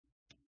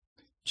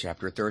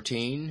Chapter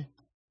 13.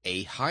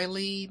 A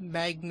Highly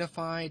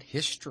Magnified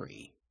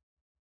History.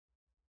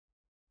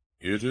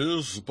 It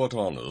is but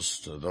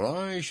honest that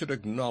I should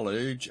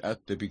acknowledge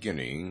at the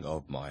beginning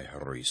of my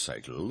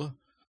recital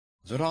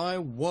that I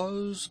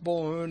was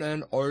born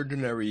an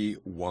ordinary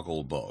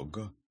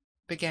woggle-bug,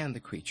 Began the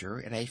creature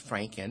in a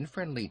frank and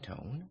friendly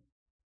tone.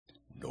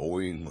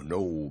 Knowing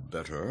no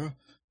better,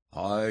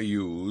 I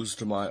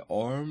used my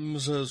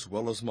arms as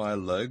well as my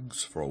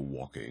legs for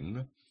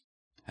walking,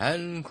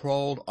 and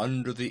crawled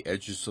under the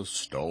edges of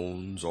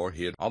stones or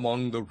hid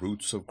among the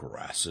roots of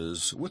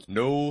grasses, with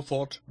no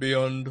thought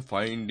beyond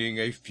finding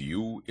a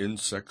few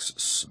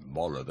insects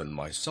smaller than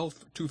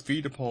myself to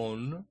feed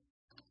upon.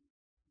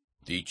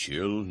 The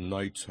chill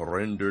nights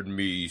rendered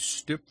me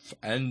stiff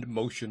and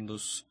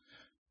motionless,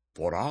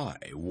 for I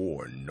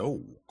wore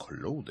no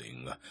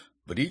clothing,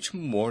 but each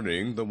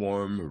morning the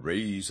warm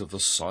rays of the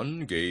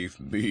sun gave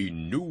me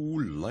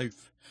new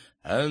life,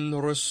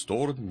 and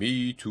restored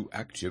me to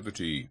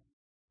activity.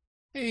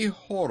 A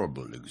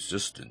horrible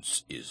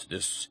existence is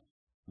this,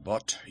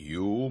 but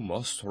you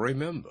must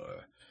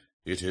remember,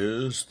 it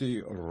is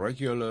the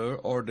regular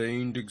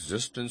ordained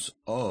existence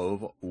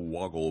of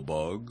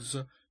woggle-bugs,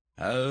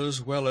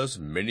 as well as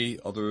many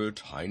other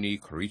tiny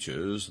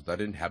creatures that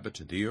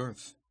inhabit the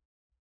earth.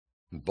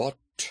 But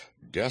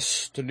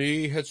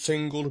destiny had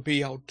singled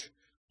me out,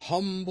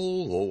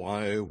 humble though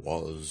I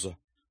was,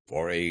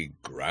 for a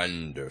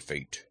grander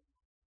fate.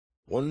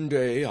 One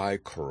day I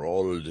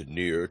crawled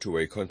near to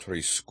a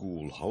country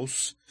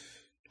schoolhouse,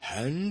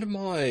 and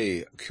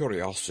my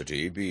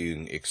curiosity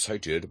being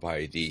excited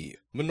by the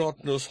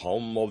monotonous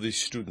hum of the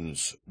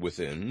students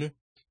within,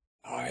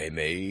 I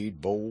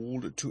made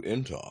bold to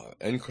enter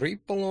and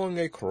creep along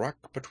a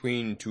crack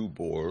between two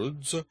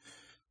boards,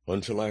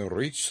 until I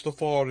reached the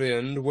far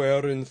end,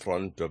 where in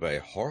front of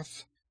a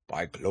hearth,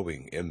 by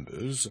glowing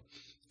embers,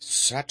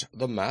 sat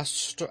the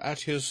master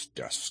at his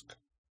desk.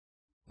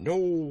 No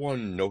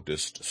one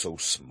noticed so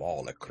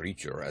small a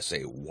creature as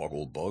a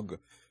woggle-bug,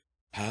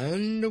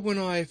 and when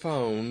I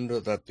found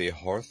that the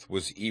hearth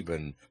was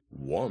even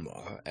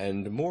warmer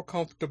and more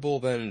comfortable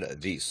than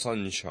the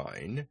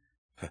sunshine,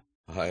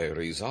 I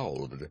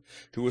resolved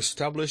to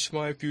establish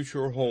my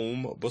future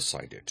home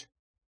beside it.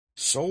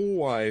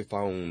 So I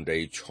found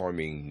a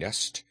charming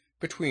nest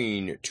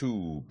between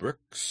two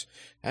bricks,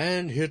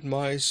 and hid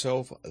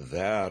myself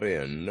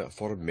therein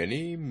for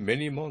many,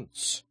 many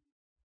months.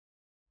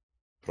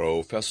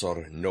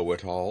 Professor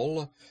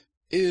Know-it-all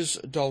is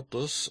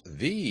doubtless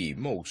the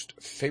most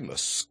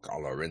famous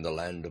scholar in the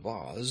land of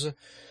Oz,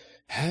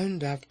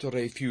 and after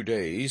a few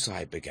days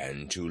I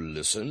began to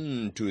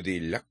listen to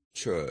the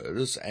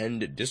lectures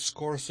and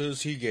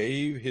discourses he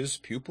gave his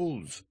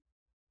pupils.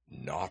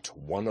 Not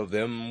one of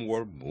them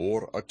were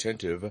more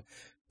attentive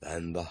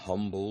than the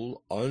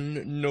humble,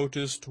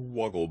 unnoticed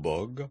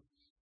woggle-bug,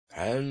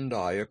 and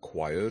I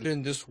acquired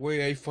in this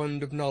way a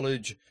fund of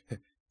knowledge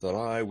that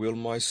I will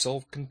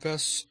myself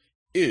confess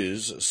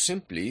is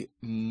simply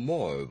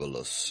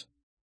marvelous.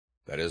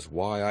 That is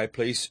why I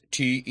place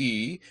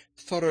T.E.,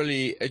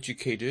 thoroughly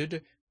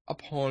educated,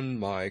 upon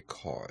my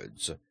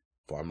cards,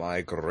 for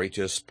my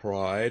greatest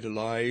pride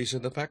lies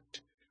in the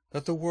fact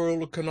that the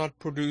world cannot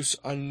produce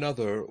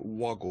another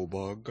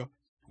woggle-bug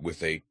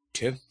with a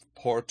 10th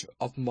part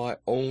of my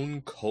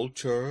own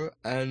culture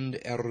and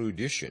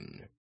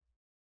erudition.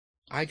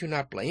 I do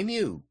not blame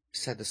you,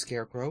 said the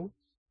Scarecrow.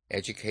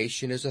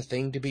 Education is a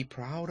thing to be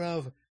proud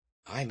of.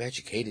 I'm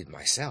educated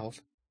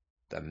myself.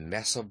 The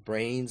mess of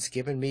brains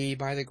given me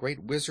by the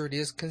great wizard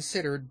is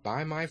considered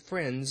by my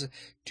friends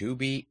to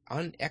be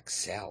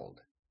unexcelled.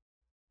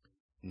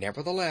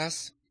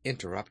 Nevertheless,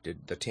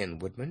 interrupted the Tin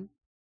Woodman,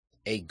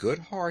 a good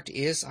heart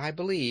is, I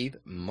believe,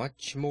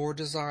 much more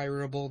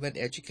desirable than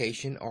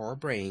education or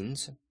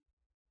brains.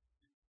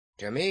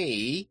 To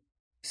me,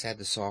 said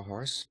the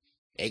Sawhorse,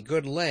 a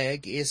good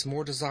leg is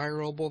more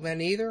desirable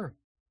than either.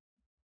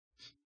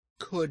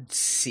 Could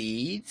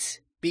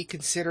seeds be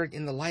considered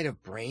in the light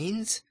of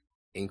brains?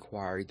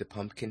 Inquired the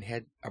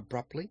Pumpkinhead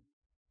abruptly.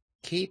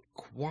 Keep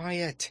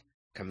quiet,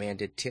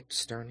 commanded Tip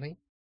sternly.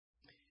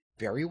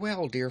 Very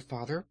well, dear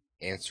father,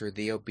 answered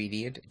the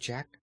obedient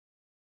Jack.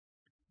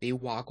 The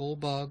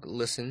Woggle-Bug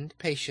listened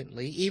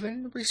patiently,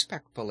 even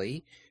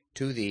respectfully,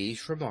 to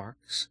these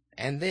remarks,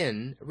 and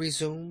then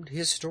resumed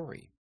his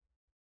story.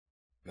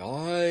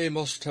 I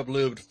must have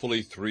lived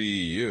fully 3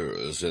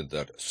 years in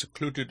that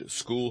secluded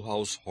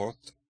schoolhouse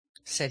hearth,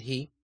 said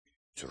he,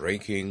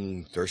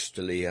 drinking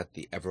thirstily at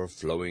the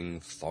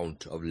ever-flowing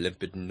fount of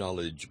limpid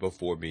knowledge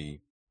before me.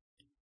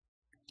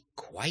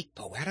 Quite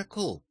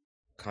poetical,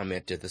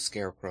 commented the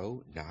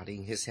Scarecrow,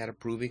 nodding his head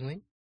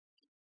approvingly.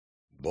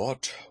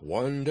 But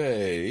one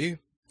day,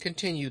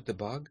 continued the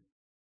Bug,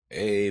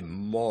 a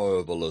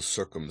marvelous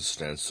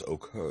circumstance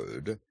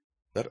occurred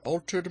that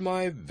altered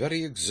my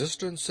very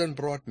existence and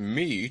brought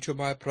me to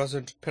my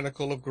present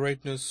pinnacle of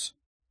greatness.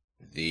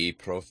 The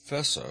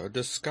Professor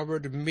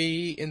discovered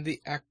me in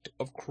the act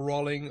of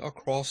crawling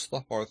across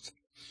the hearth,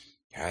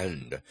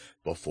 and,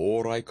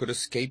 before I could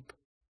escape,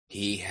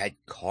 he had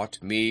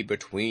caught me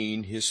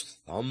between his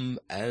thumb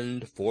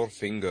and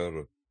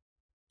forefinger.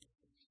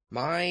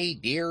 "My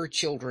dear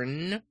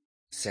children,"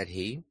 said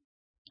he,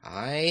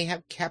 "I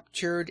have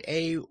captured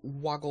a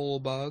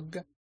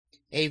woggle-bug,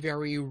 a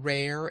very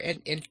rare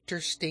and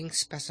interesting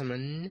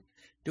specimen.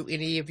 Do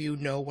any of you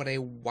know what a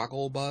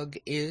woggle-bug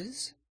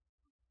is?"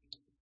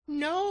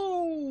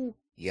 "No!"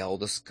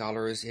 yelled the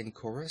scholars in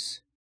chorus.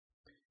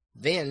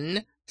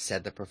 "Then,"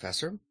 said the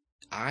professor,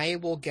 "I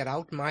will get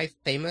out my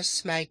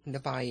famous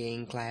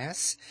magnifying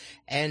glass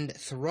and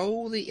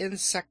throw the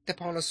insect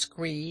upon a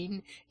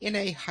screen in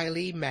a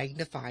highly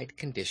magnified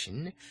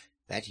condition,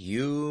 that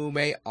you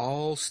may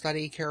all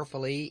study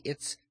carefully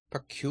its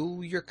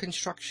peculiar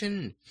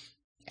construction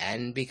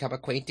and become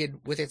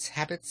acquainted with its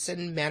habits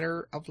and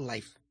manner of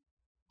life."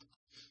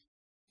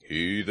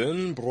 He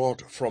then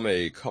brought from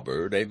a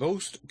cupboard a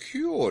most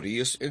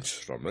curious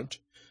instrument,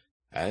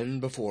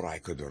 and before I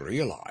could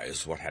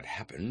realize what had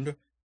happened,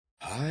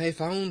 I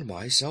found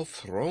myself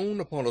thrown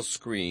upon a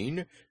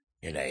screen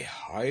in a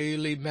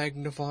highly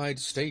magnified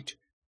state,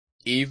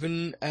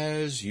 even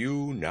as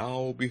you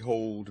now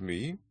behold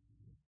me.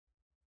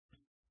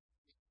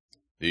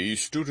 The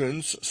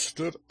students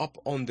stood up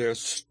on their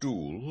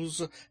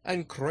stools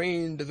and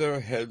craned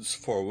their heads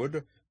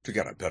forward to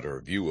get a better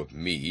view of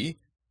me,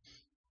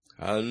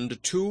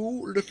 and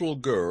two little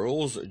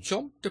girls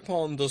jumped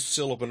upon the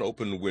sill of an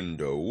open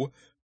window,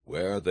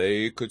 where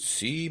they could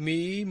see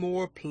me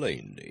more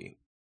plainly.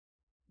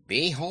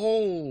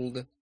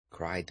 "Behold!"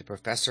 cried the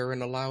professor in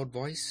a loud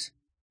voice,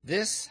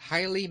 "this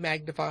highly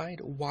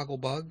magnified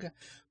woggle-bug,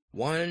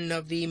 one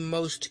of the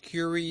most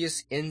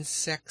curious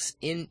insects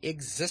in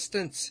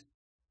existence."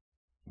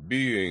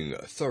 Being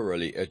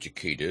thoroughly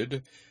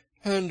educated,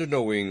 and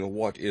knowing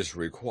what is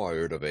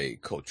required of a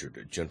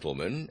cultured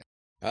gentleman,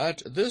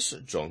 at this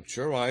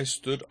juncture I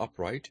stood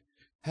upright,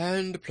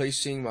 and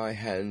placing my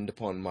hand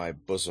upon my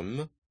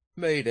bosom,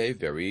 made a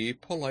very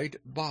polite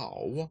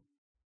bow.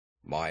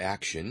 My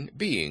action,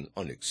 being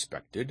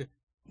unexpected,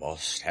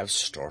 must have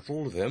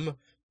startled them,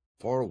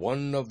 for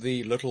one of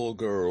the little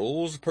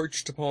girls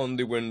perched upon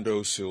the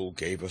window-sill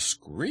gave a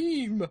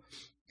scream,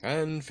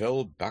 and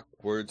fell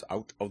backwards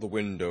out of the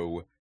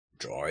window,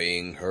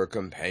 drawing her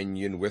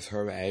companion with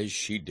her as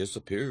she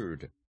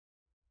disappeared.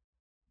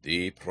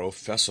 The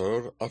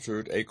professor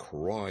uttered a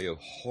cry of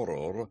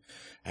horror,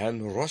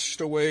 and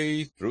rushed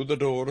away through the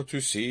door to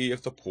see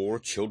if the poor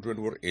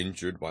children were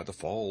injured by the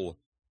fall.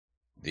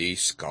 The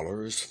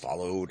scholars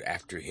followed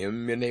after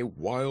him in a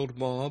wild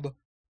mob,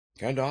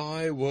 and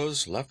I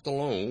was left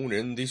alone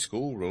in the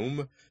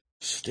schoolroom,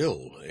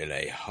 still in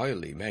a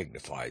highly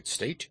magnified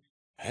state,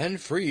 and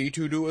free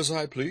to do as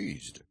I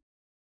pleased.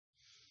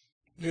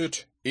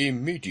 It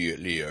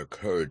immediately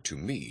occurred to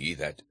me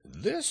that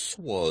this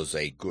was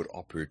a good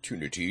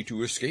opportunity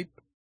to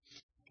escape.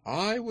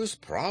 I was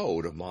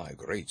proud of my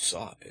great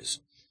size,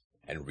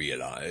 and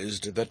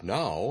realized that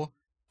now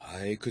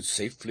I could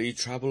safely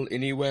travel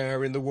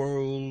anywhere in the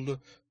world,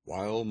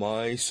 while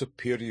my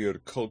superior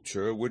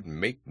culture would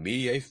make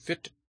me a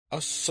fit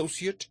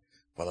associate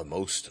for the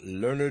most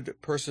learned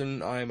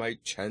person I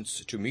might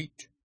chance to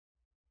meet.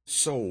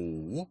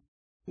 So,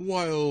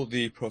 while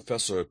the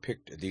professor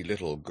picked the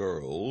little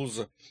girls,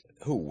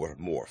 who were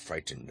more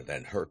frightened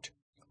than hurt,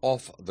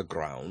 off the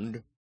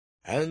ground,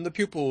 and the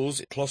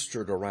pupils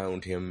clustered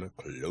around him,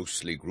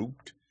 closely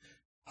grouped,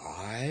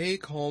 I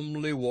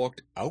calmly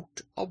walked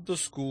out of the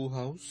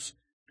schoolhouse,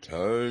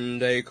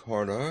 turned a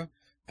corner,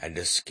 and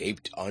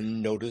escaped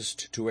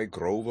unnoticed to a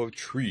grove of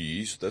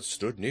trees that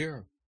stood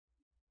near.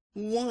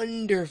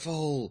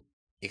 "Wonderful!"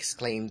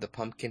 exclaimed the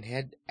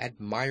Pumpkinhead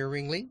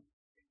admiringly.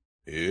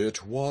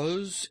 It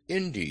was,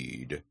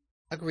 indeed,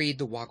 agreed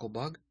the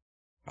Woggle-Bug.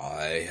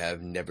 I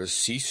have never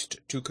ceased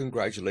to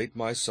congratulate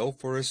myself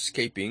for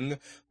escaping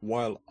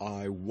while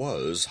I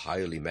was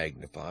highly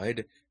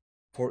magnified,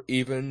 for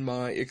even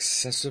my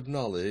excessive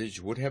knowledge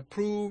would have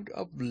proved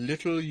of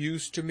little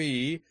use to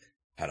me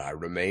had I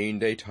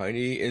remained a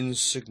tiny,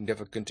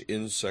 insignificant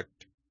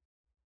insect.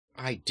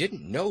 "I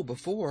didn't know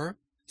before,"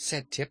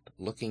 said Tip,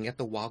 looking at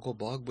the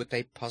Woggle-Bug with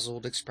a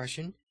puzzled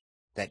expression,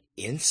 "that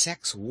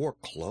insects wore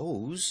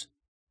clothes."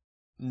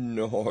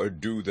 "Nor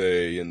do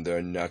they in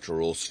their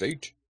natural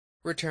state,"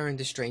 returned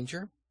the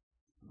stranger.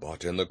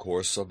 "but in the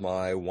course of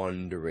my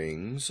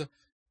wanderings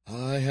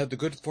I had the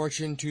good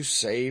fortune to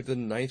save the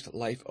 9th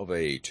life of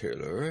a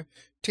tailor,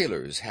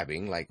 tailors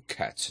having, like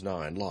cats,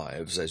 9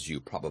 lives, as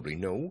you probably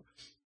know.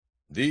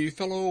 The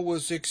fellow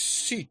was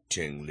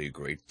exceedingly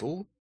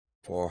grateful,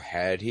 for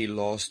had he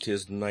lost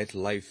his 9th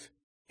life,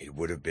 it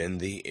would have been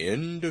the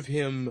end of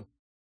him.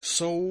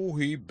 So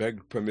he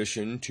begged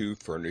permission to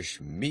furnish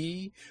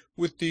me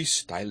with the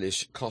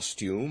stylish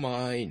costume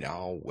I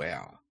now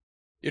wear.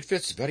 It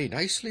fits very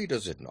nicely,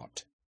 does it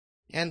not?"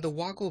 And the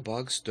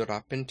Woggle-Bug stood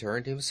up and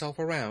turned himself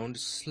around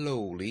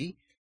slowly,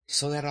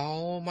 so that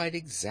all might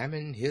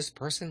examine his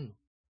person.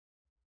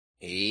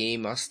 "He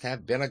must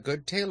have been a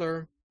good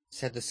tailor,"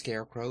 said the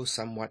Scarecrow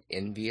somewhat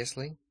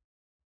enviously.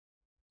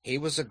 "He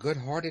was a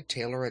good-hearted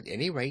tailor at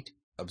any rate,"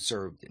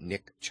 observed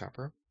Nick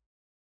Chopper.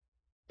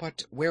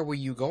 "But where were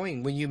you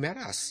going when you met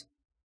us?"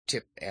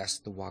 Tip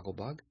asked the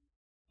Woggle-Bug.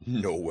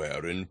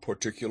 "Nowhere in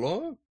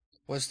particular,"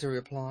 was the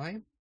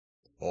reply,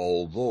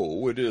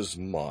 "although it is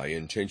my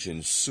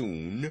intention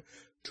soon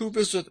to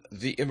visit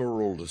the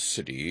Emerald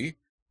City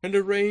and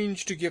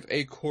arrange to give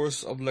a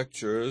course of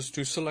lectures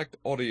to select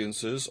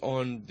audiences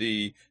on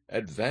the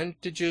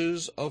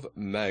advantages of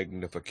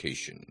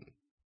magnification."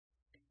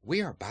 "We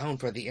are bound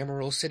for the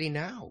Emerald City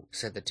now,"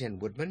 said the Tin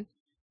Woodman,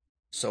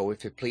 "so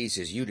if it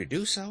pleases you to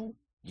do so,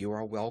 you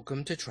are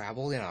welcome to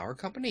travel in our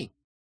company."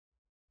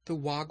 The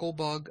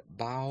Woggle-Bug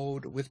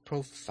bowed with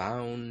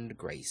profound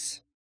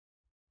grace.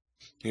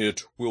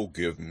 "It will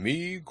give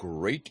me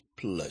great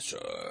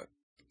pleasure,"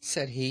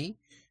 said he,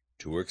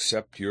 "to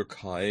accept your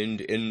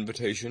kind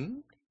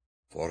invitation,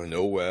 for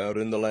nowhere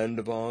in the land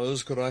of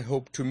Oz could I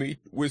hope to meet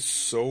with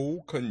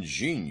so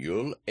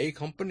congenial a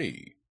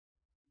company."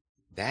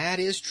 "That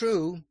is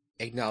true,"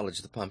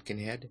 acknowledged the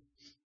Pumpkinhead.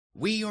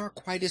 "We are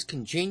quite as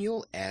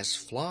congenial as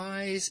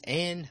flies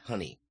and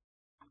honey."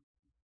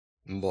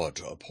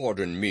 "But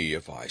pardon me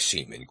if I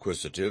seem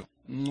inquisitive.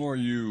 Are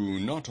you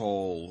not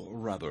all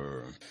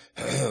rather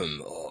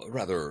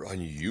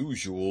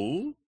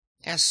unusual?"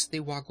 asked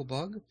the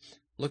Woggle-Bug,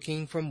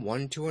 looking from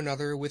one to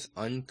another with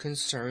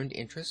unconcerned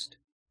interest.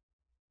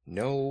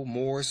 "No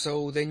more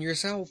so than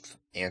yourself,"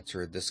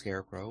 answered the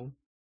Scarecrow.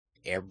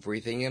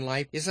 "Everything in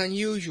life is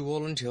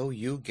unusual until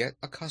you get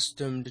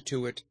accustomed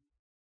to it."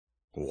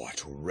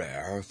 "What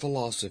rare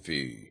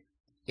philosophy!"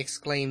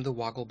 exclaimed the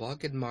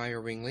Woggle-Bug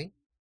admiringly.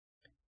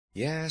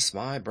 "Yes,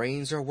 my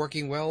brains are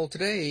working well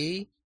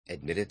today,"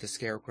 admitted the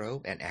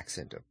Scarecrow, an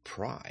accent of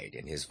pride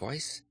in his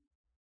voice.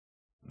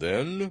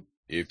 "Then,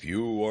 if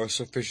you are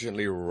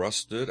sufficiently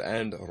rested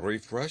and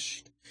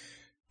refreshed,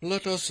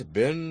 let us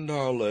bend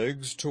our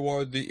legs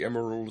toward the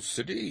Emerald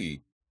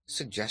City,"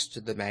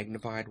 suggested the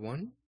Magnified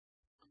One.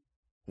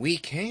 "We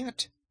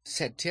can't,"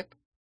 said Tip.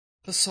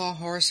 "The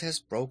Sawhorse has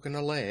broken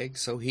a leg,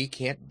 so he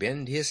can't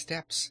bend his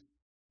steps.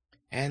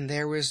 And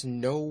there is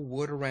no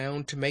wood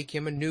around to make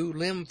him a new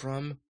limb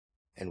from.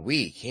 And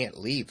we can't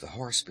leave the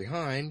horse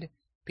behind,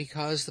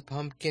 because the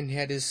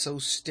Pumpkinhead is so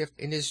stiff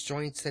in his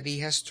joints that he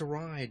has to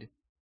ride."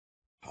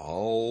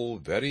 "How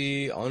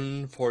very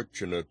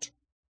unfortunate!"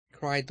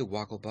 cried the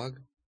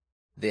Woggle-Bug.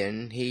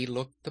 Then he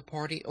looked the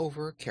party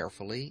over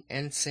carefully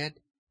and said,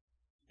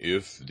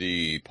 "If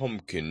the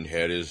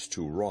Pumpkinhead is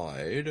to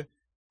ride,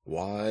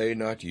 why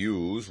not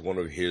use one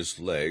of his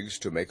legs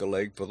to make a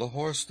leg for the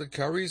horse that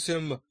carries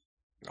him?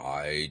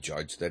 I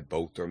judge that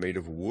both are made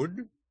of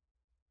wood."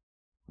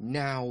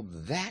 "Now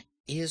that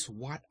is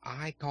what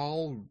I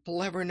call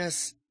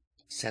cleverness,"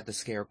 said the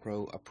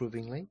Scarecrow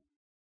approvingly.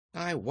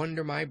 "I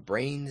wonder my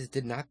brains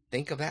did not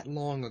think of that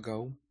long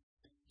ago.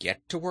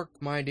 Get to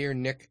work, my dear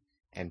Nick,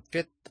 and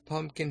fit the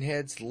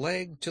Pumpkinhead's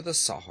leg to the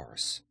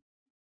Sawhorse."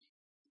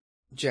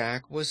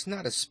 Jack was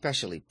not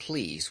especially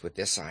pleased with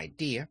this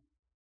idea,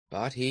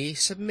 but he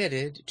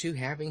submitted to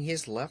having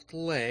his left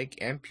leg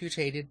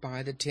amputated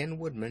by the Tin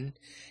Woodman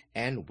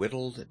and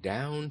whittled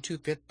down to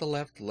fit the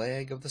left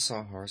leg of the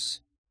Sawhorse.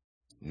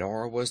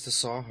 Nor was the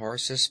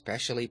Sawhorse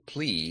especially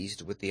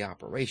pleased with the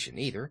operation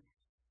either,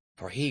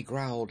 for he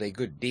growled a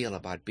good deal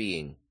about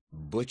being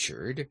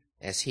butchered,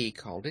 as he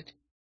called it,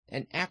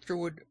 and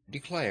afterward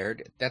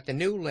declared that the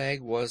new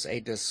leg was a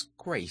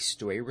disgrace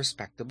to a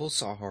respectable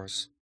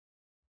Sawhorse.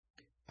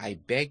 "I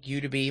beg you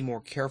to be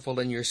more careful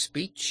in your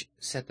speech,"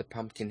 said the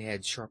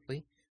Pumpkinhead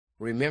sharply.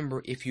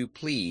 "Remember, if you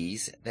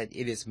please, that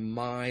it is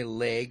my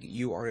leg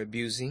you are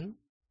abusing."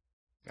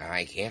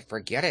 "I can't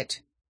forget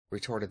it,"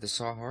 retorted the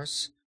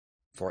Sawhorse,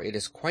 "for it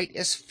is quite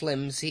as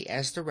flimsy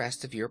as the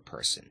rest of your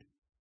person."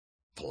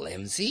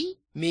 "Flimsy?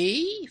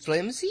 Me?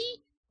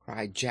 Flimsy?"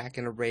 cried Jack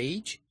in a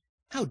rage.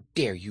 "How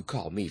dare you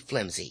call me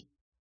flimsy?"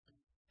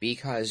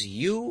 "Because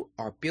you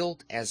are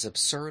built as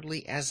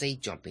absurdly as a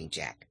jumping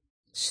jack,"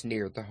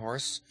 sneered the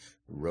horse,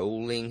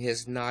 rolling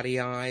his knotty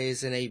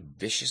eyes in a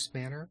vicious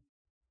manner.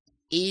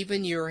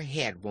 "Even your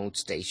head won't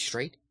stay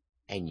straight,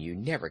 and you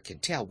never can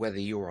tell whether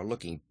you are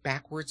looking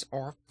backwards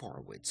or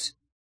forwards."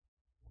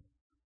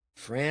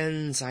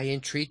 "Friends, I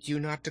entreat you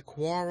not to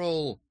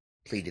quarrel,"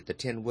 pleaded the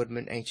Tin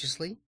Woodman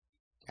anxiously.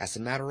 "As a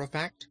matter of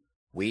fact,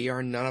 we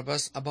are none of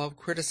us above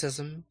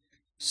criticism,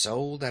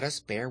 so let us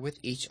bear with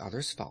each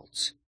other's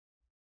faults."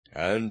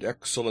 "An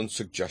excellent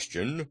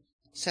suggestion,"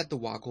 said the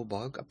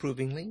Woggle-Bug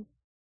approvingly.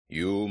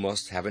 "You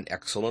must have an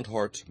excellent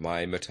heart,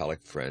 my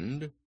metallic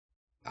friend."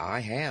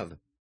 "I have,"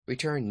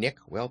 returned Nick,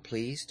 well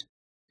pleased.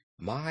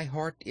 "My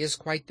heart is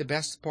quite the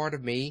best part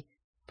of me,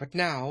 but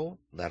now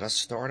let us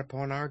start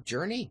upon our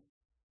journey."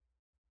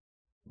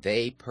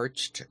 They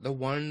perched the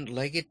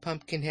one-legged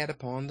Pumpkinhead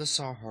upon the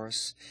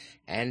Sawhorse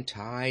and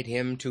tied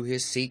him to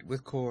his seat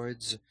with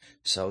cords,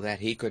 so that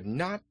he could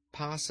not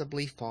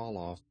possibly fall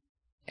off,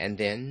 and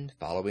then,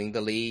 following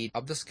the lead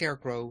of the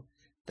Scarecrow,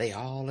 they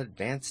all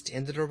advanced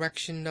in the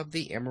direction of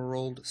the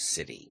Emerald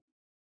City.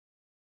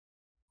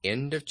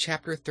 End of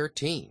Chapter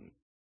 13.